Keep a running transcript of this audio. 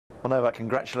Well, Novak,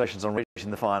 congratulations on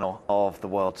reaching the final of the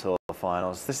World Tour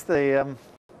Finals. This is the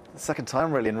second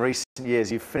time, really, in recent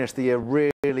years you've finished the year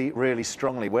really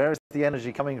strongly. Where is the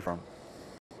energy coming from?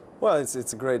 Well,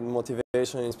 it's a great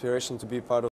motivation and inspiration to be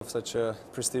part of such a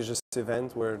prestigious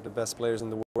event where the best players in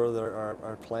the world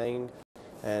are playing.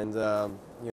 And,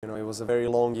 you know, it was a very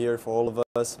long year for all of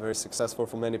us, very successful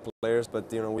for many players,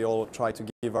 but, you know, we all try to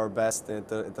give our best at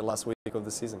the last week of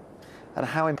the season. And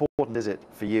how important is it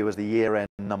for you as the year-end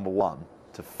 #1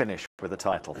 to finish with a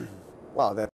title?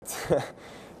 Wow,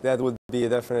 that would be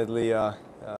definitely a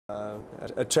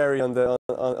cherry on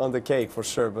the cake for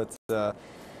sure. But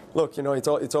look, you know,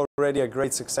 it's already a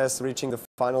great success reaching the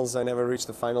finals. I never reached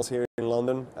the finals here in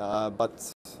London,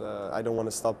 but I don't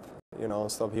want to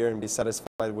stop here and be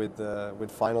satisfied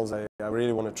with finals. I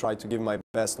really want to try to give my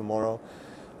best tomorrow,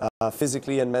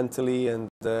 physically and mentally, and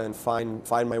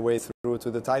find my way through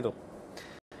to the title.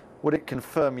 Would it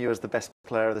confirm you as the best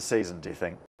player of the season, do you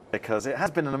think? Because it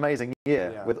has been an amazing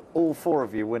year, with all 4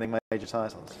 of you winning major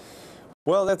titles.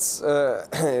 Well,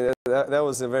 that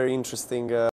was a very interesting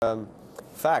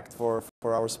fact for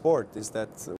our sport, is that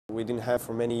we didn't have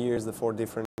for many years the 4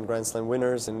 different Grand Slam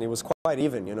winners, and it was quite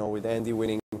even, you know, with Andy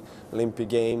winning Olympic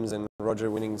Games and Roger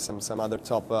winning some other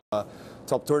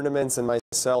top tournaments, and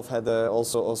myself had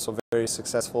also very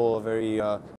successful, very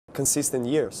consistent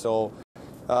year. So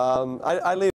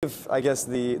I leave, I guess,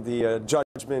 the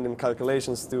judgment and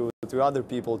calculations to other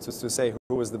people to say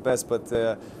who was the best, but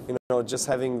you know, just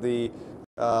having the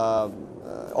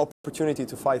opportunity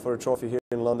to fight for a trophy here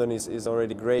in London is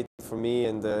already great for me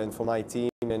and for my team,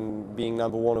 and being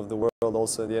 #1 of the world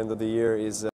also at the end of the year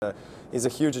is a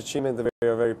huge achievement, and we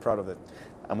are very proud of it.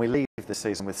 And we leave this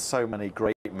season with so many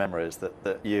great memories that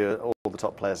all the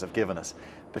top players have given us.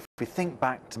 But if we think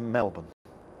back to Melbourne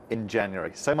in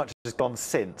January, so much has gone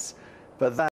since,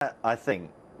 but that, I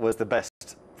think, was the best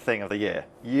thing of the year.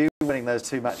 You winning those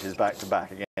 2 matches back to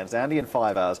back against Andy in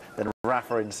 5 hours, then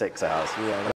Rafa in 6 hours.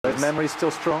 Yeah, are those memories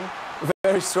still strong?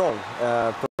 Very strong.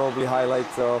 Probably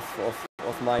highlight of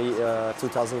my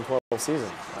 2012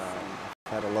 season.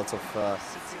 Had a lot of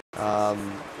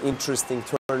interesting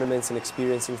tournaments and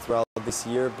experiencing throughout this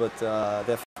year, but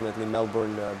definitely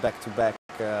Melbourne back to back,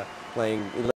 playing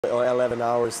 11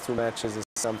 hours, 2 matches is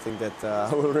something that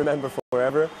I will remember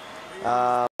forever.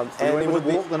 And it would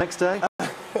walk the next day?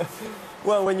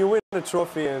 Well, when you win a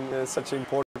trophy, and such an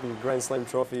important Grand Slam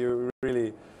trophy, you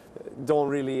really don't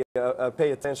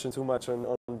pay attention too much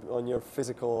on your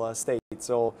physical state.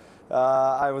 So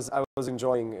I was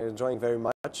enjoying very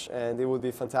much, and it would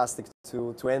be fantastic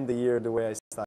to end the year the way I started.